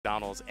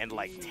McDonald's and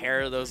like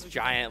tear those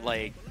giant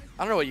like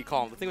I don't know what you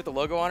call them, the thing with the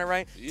logo on it,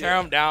 right? Yeah.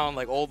 Tear them down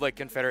like old like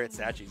Confederate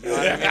statues. You know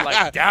what I mean?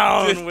 Like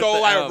down. Just with throw the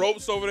like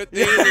ropes over the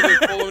thing and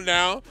just pull them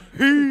down.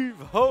 Heave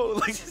ho!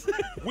 Like,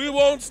 we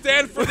won't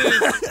stand for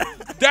this.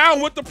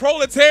 Down with the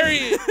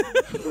proletariat.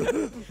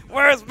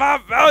 where's my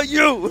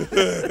value?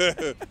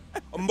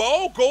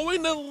 Mo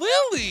going to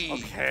Lily.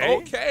 Okay.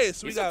 Okay.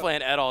 So He's we got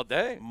playing Ed all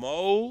day.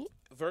 Mo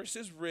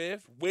versus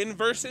Riff. Win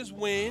versus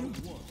win.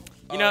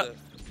 You know,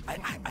 I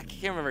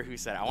can't remember who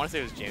said it. I want to say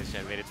it was James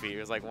Chen made a tweet. He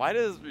was like, "Why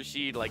does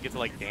Rashid like get to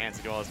like dance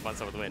and do all this fun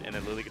stuff with Win, and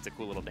then Lily gets a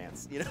cool little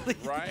dance?" You know,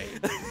 right?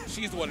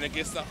 She's the one that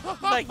gets the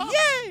like,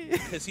 yay!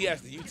 Because he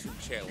has the YouTube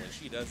channel and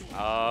she doesn't. Oh,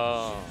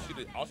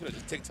 All she does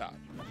is TikTok.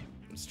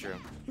 it's true.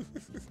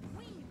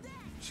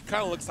 She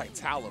kind of looks like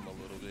Talum a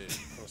little bit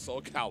from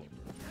Soul Calibur.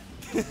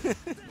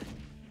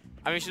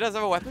 I mean, she does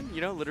have a weapon.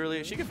 You know,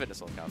 literally, she can fit into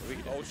Soul Calibur. We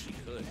could, Oh, she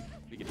could.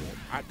 we could do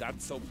it.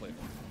 I'd so play her.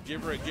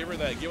 Give her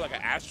like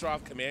an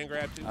Astroth command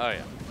grab too. Oh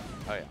yeah,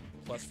 oh yeah.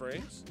 Plus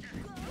frames.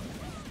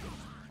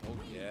 Oh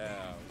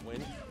yeah.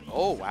 Win.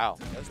 Oh wow.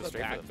 That's Go the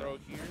straight for back throw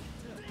here.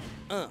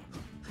 Uh.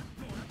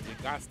 You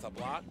got to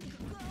block.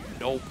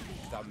 Nope.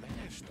 The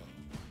mash though.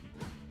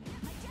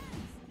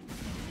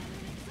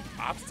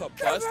 Ops to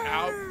bust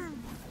out.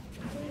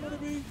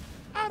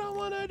 I don't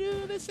wanna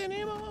do this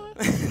anymore.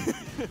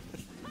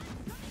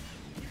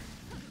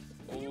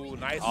 Oh,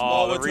 nice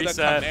roll into the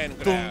command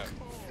grab.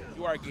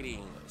 You are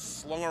getting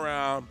slung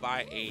around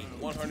by a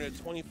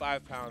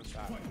 125-pound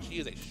child. She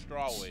is a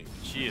strawweight.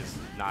 She is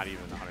not even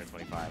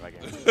 125, I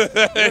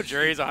guess. You know,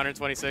 Jury's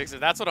 126. If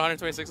that's what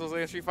 126 looks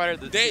like in Street Fighter,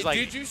 like,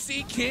 did you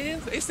see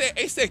Ken's? They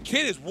said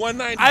Ken is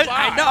 195.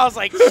 I know. I was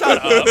like, shut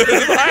up.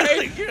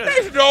 Right?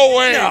 There's no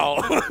way.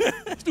 No.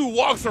 This dude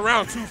walks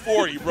around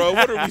 240, bro.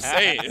 What are we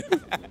saying?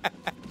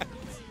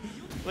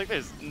 Like,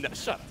 there's no,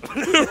 shut up.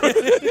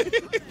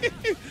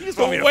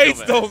 The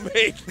weights don't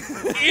make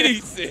any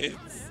sense.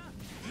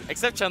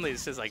 Except Chun-Li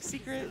is just like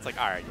secret. It's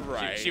like, all right,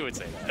 right. She would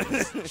say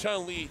that.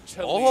 Chun-Li.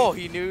 Oh,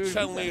 he knew.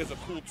 Chun-Li is a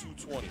cool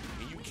 220,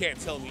 and you can't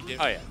tell me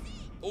different. Oh yeah.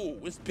 Oh,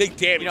 it's big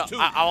damage too.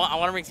 I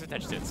want to bring some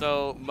attention to it.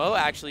 So Mo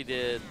actually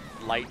did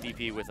light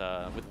DP with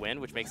Wind,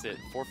 which makes it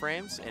 4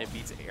 frames, and it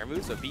beats air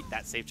moves, so it beat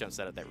that safe jump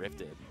setup that Rift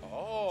did.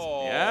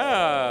 Oh.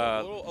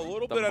 Yeah. A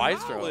little the bit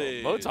Maestro. of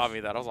knowledge. Mo taught me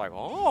that. I was like,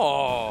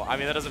 oh. I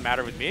mean, that doesn't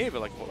matter with me,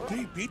 but like, what?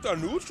 He beat the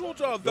neutral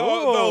jump. The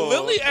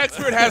Lily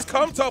expert has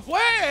come to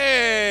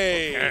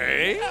play.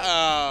 Okay.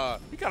 Yeah.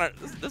 He kind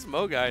of this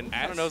Mo guy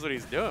kind of knows what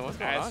he's doing. What's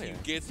going on As he here?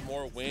 gets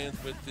more wins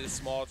with this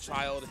small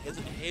child,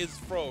 his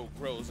fro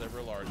grows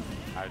ever larger.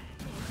 I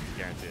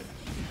guarantee it.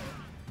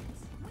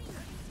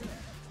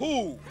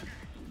 Who?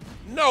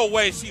 No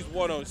way she's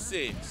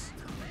 106.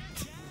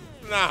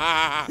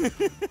 Nah.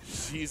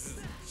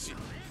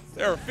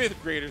 There are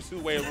 5th graders who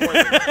weigh more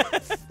than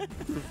that.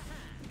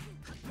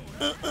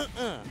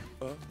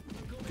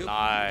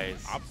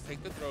 Nice. I'll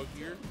take the throw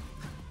here.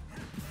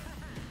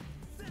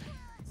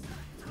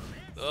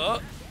 Good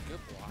block.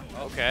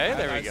 Okay,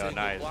 there we go. Good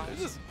Nice. block.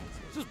 This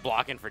is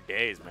blocking for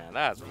days, man.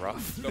 That's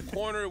rough. The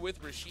corner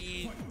with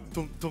Rashid.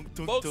 Dunk, dunk,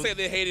 dunk, Folks dunk. say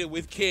they hate it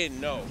with Ken.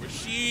 No,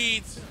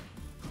 Rashid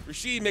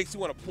makes you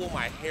want to pull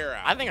my hair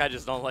out. I think I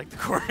just don't like the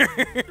corner.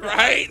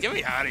 Right? Get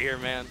me out of here,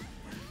 man.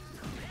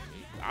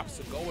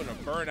 Opposite going to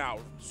burnout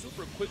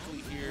super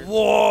quickly here.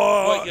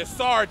 Whoa! But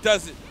Yasar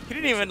doesn't. He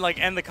didn't even like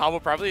end the combo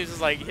properly. He was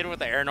just like hit him with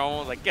the air normal.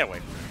 Was like, get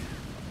away.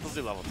 Let's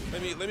do level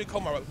 2. Let me call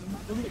my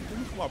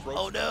bro.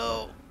 Oh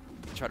no!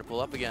 Try to pull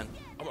up again.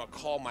 I'm gonna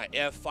call my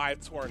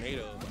F5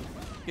 tornado.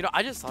 You know,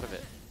 I just thought of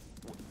it.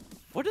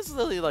 What does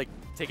Lily like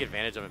take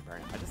advantage of in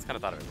Burn? I just kind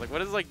of thought of it. Like,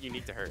 what is like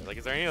unique to her? Like,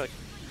 is there any like?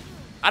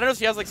 I don't know if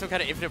she has like some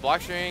kind of infinite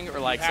block string or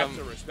like you have some.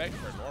 to respect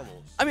her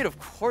normals. I mean, of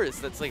course,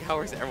 that's like how it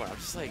works with everyone. I'm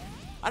just like,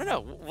 I don't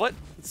know what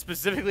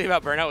specifically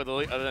about Burnout with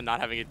Lily other than not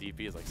having a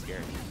DP is like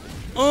scary.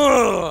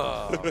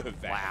 Ugh.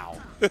 Wow.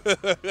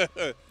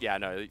 Yeah,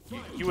 no,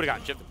 he would have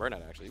gotten chipped in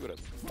Burnout actually. He would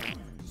have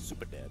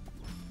super dead.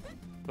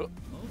 Oh,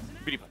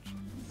 beauty punch.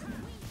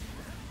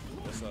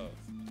 What's up?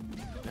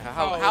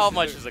 How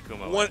much is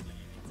Akuma?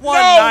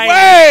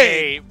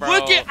 198, bro.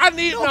 Look at, I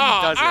need, no,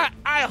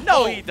 I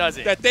no, hope he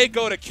doesn't. that they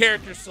go to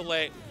character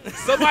select.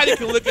 Somebody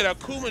can look at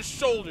Akuma's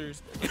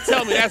shoulders and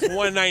tell me that's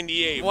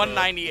 198.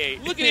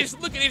 198. Look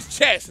at his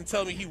chest and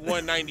tell me he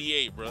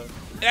 198, bro.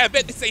 And I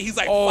bet they say he's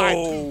like 5'2".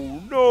 Oh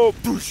no!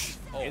 Push.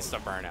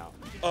 Instant burnout.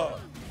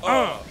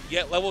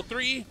 Yeah, level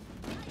 3.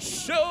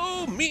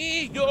 Show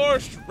me your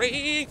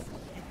strength.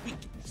 You weak.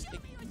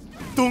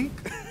 Dunk.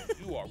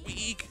 You are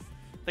weak.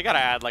 They gotta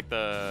add like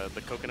the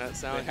coconut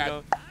sound.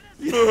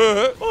 You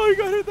know? Oh, you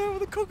got hit that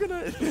with a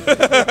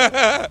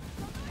coconut.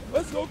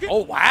 Let's go get.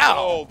 Oh wow!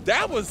 Oh,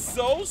 that was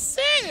so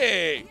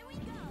sick.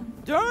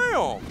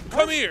 Damn!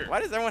 Come here.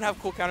 Why does everyone have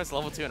cool counters to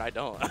level 2 and I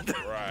don't?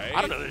 Right.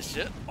 I don't know this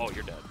shit. Oh,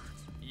 you're dead.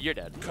 You're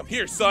dead. Come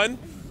here, son.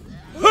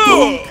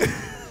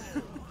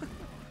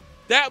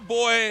 That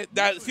boy,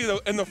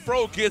 and the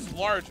fro gets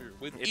larger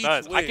with It each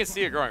does. win. I can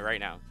see it growing right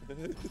now.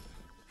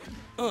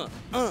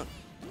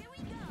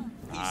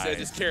 He says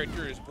his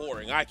character is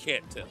boring. I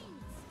can't tell.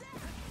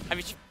 I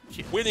mean,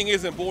 Winning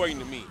isn't boring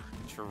to me.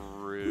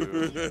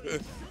 True.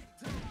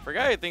 For a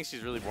guy who thinks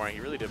she's really boring,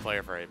 he really did play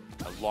her for a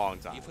long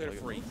time. He played her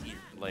for a year.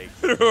 Like,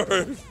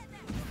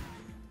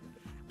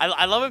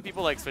 I love when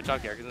people like switch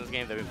out characters in this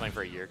game. They've been playing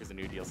for a year because the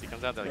new DLC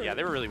comes out. They're like, yeah,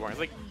 they were really boring. It's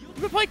like,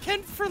 you've been playing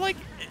Ken for like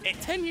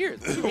 10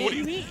 years. What do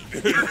you mean?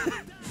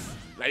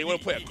 Now you want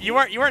to play? You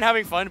weren't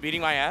having fun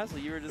beating my ass.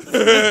 You were just.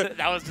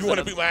 That was. You want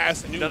to beat my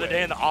ass another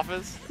day in the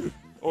office.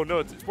 Oh no,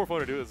 it's more fun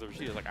to do this. So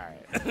she's like, all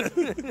right.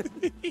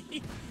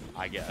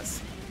 I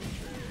guess.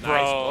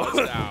 Bro,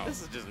 nice.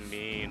 This is just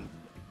mean.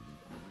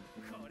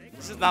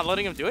 He's just not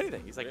letting him do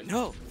anything. He's like,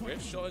 no. We're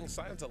showing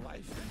signs of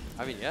life.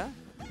 I mean, yeah.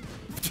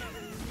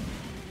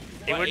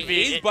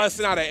 He's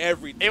busting out of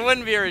everything. It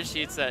wouldn't be a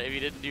Rashid set if he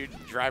didn't do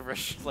drive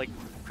rush, like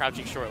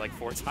crouching short like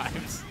 4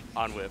 times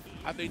on whip.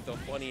 I think the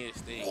funniest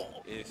thing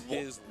is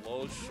his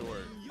low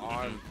short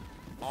on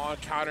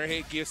counter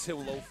hit gives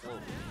him low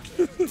forward.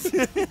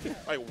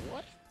 Like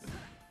what?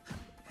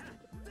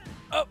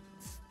 Oh.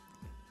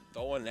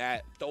 Throwing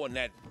that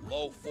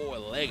low forward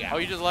leg out. Oh,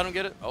 you just let him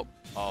get it? Oh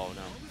no.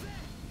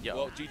 Yo.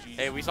 Well, GG.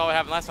 Hey, we saw what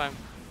happened last time.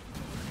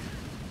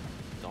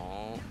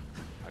 Don't.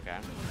 Okay.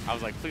 I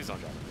was like, please don't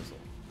drop the missile.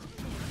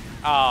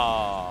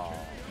 Oh. I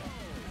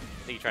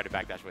think he tried to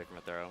backdash away from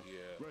a throw.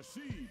 Yeah.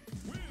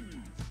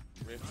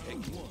 Rift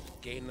taking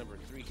game number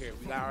 3 here.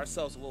 We got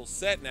ourselves a little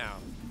set now.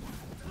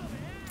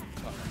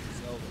 So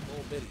a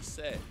little bitty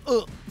set.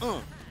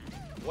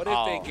 What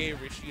if they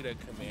gave Rashid a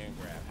command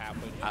grab?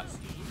 Happen?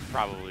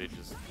 Probably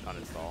just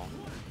uninstall.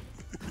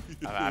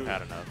 I've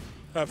had enough.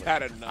 I've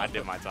had enough. I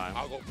did my time.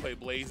 I'll go play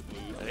Blaze Blue.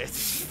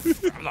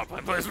 I'm not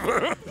playing Blaze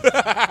Blue.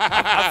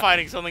 I'm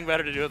finding something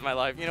better to do with my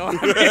life. You know what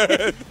I mean?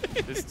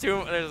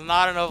 There's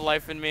not enough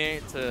life in me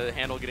to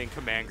handle getting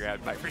command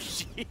grabbed by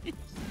Rashid.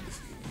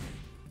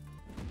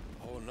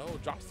 Oh no,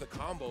 drops the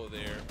combo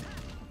there.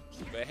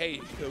 But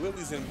hey,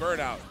 Lily's in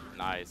burnout.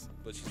 Nice.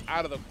 But she's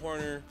out of the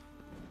corner.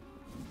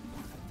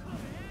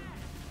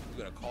 We're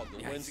gonna call it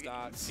the win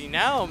stock. See,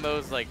 now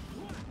Mo's like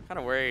kind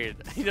of worried.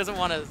 He doesn't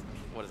want to.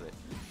 What is it?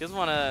 He doesn't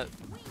want to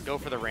go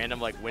for the random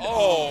like win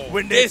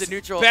to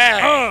neutral.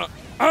 Nice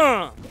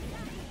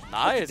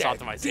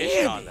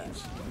optimization on that.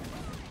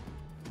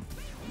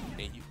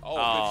 And good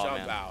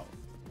jump out.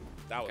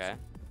 That was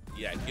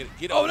yeah.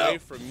 Get away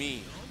from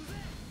me.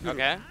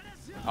 Okay.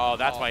 Oh,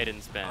 that's why he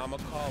didn't spin. I'ma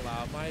call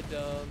out my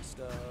dumb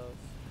stuff.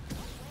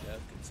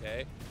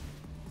 Okay.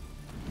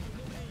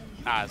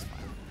 It's fine.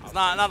 It's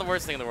not the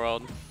worst thing in the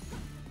world.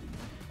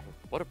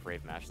 What a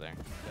brave match there.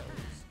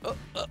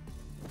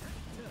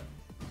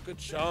 Good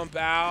jump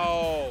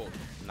out.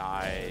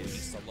 Nice.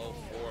 Just a low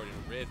forward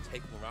and Red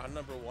taking round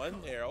number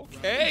 1 there.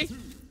 Okay.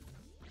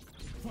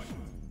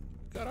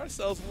 Got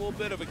ourselves a little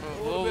bit of a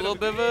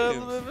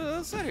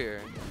set here.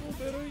 A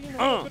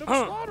little bit of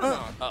slaughter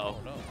now. Uh-oh.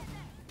 No.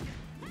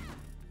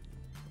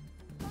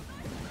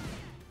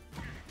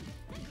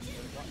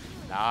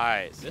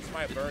 Nice. This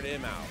might burn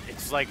him out.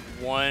 It's like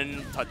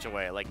 1 touch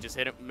away. Like just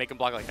hit him, make him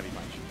block like heavy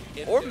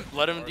punch, or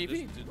let him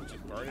DP.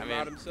 Just burn him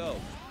out himself.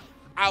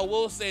 I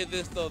will say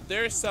this though,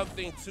 there's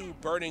something to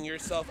burning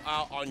yourself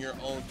out on your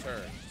own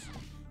terms.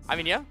 I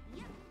mean, yeah.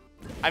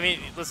 I mean,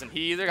 listen,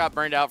 he either got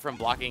burned out from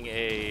blocking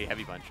a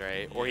heavy punch,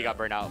 right, or he got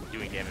burned out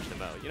doing damage to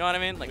Mo. You know what I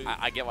mean? Like,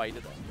 I get why he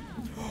did that.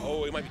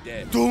 Oh, he might be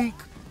dead. Dunk.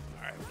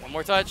 All right, 1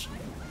 more touch.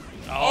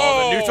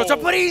 Oh, the neutral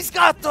jump, but he's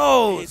got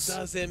those. It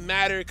doesn't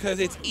matter because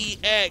it's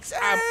EX.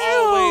 I'm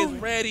always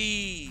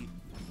ready.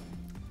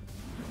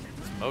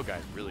 This Mo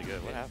guy's really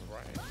good. What happened?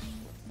 Right.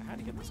 How'd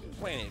he get this good?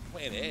 Playing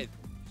Ed.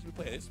 Should be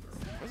playing this girl.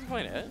 Where's he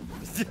playing Ed?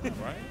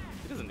 Right?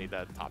 He doesn't need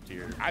that top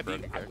tier. I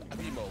beat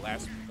Mo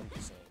last week. I'm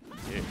just saying.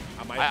 Dude,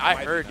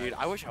 I heard, dude.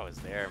 I wish I was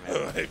there,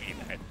 man.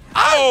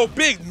 Oh,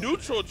 big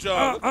neutral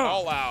jump.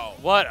 All out.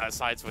 What a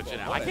side switch.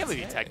 I can't believe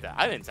you teched that.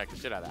 I didn't tech the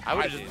shit out of that. I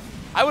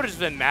would have just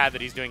been mad that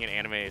he's doing an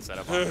anime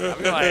setup on me. I'd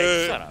be like,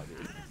 shut up,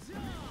 dude.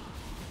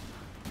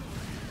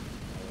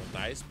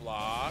 Nice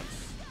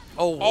blocks.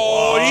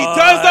 Oh, he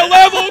does the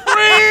level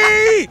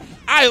 3!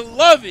 I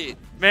love it.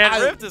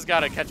 Man, Rift has got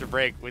to catch a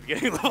break with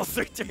getting level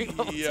 3 during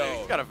level 2. He's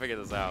got to figure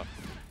this out.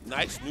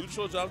 Nice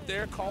neutral jump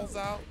there. Calls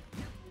out.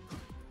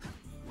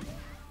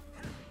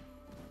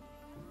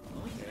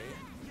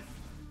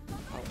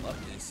 I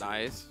love this.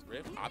 Nice.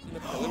 Rift opting to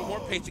put a little more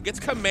patient. Gets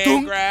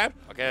command grab.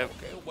 Okay.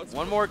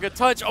 One more good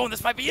touch. Oh, and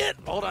this might be it.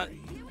 Hold on.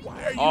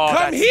 Why are you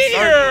come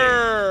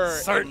here?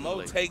 Certainly. And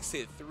Mo takes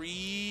it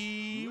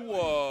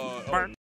 3-1.